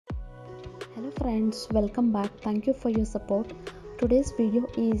Friends, welcome back. Thank you for your support. Today's video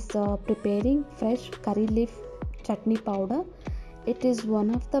is preparing fresh curry leaf chutney powder. It is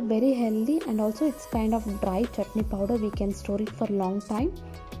one of the very healthy and also it's kind of dry chutney powder. We can store it for a long time.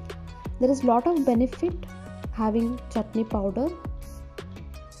 There is lot of benefit having chutney powder,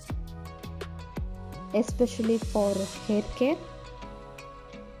 especially for hair care.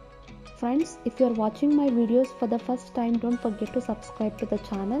 Friends, if you are watching my videos for the first time, don't forget to subscribe to the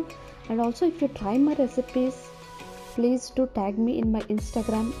channel, and also if you try my recipes, please do tag me in my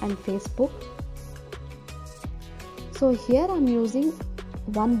Instagram and Facebook. So here I am using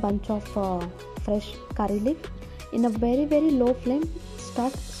one bunch of fresh curry leaf in a very low flame.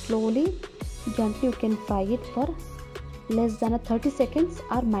 Start slowly, gently. You can fry it for less than 30 seconds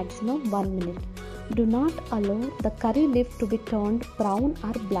or maximum 1 minute. Do not allow the curry leaf to be turned brown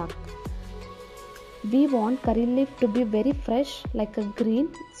or black. We want curry leaf to be very fresh, like a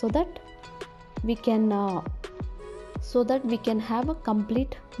green, so that we can have a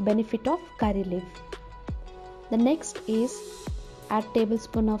complete benefit of curry leaf. The next is add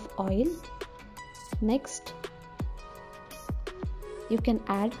tablespoon of oil. Next you can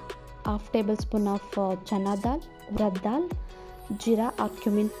add half tablespoon of chana dal, urad dal, jeera or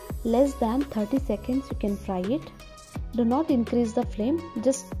cumin. Less than 30 seconds you can fry it. Do not increase the flame,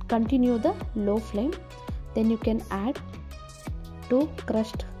 just continue the low flame. Then you can add 2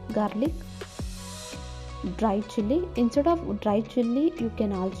 crushed garlic, dry chili. Instead of dry chili, you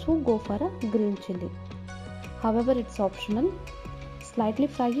can also go for a green chili. However, it's optional. Slightly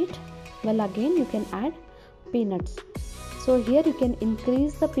fry it. Well, again you can add peanuts. So here you can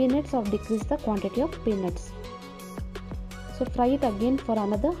increase the peanuts or decrease the quantity of peanuts. So fry it again for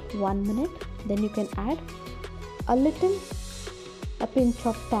another 1 minute. Then you can add a pinch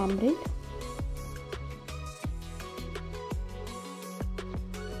of tamarind,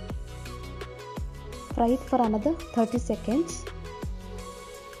 fry it for another 30 seconds.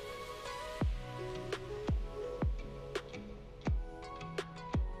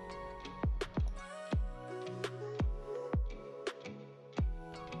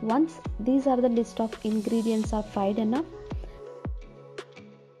 Once these are the list of ingredients are fried enough,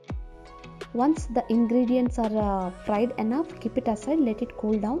 once the ingredients are fried enough, keep it aside, let it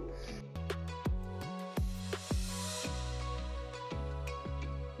cool down.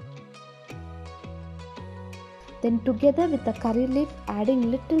 Then together with the curry leaf, adding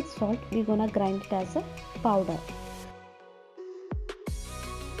little salt, we're gonna grind it as a powder.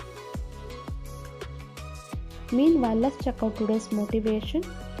 Meanwhile, let's check out today's motivation.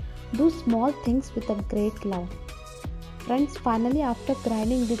 Do small things with a great love. Friends, finally after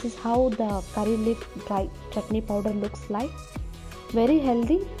grinding, this is how the curry leaf dry chutney powder looks like. Very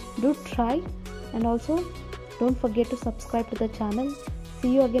healthy. Do try, and also don't forget to subscribe to the channel.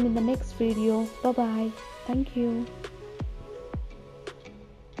 See you again in the next video. Bye bye. Thank you.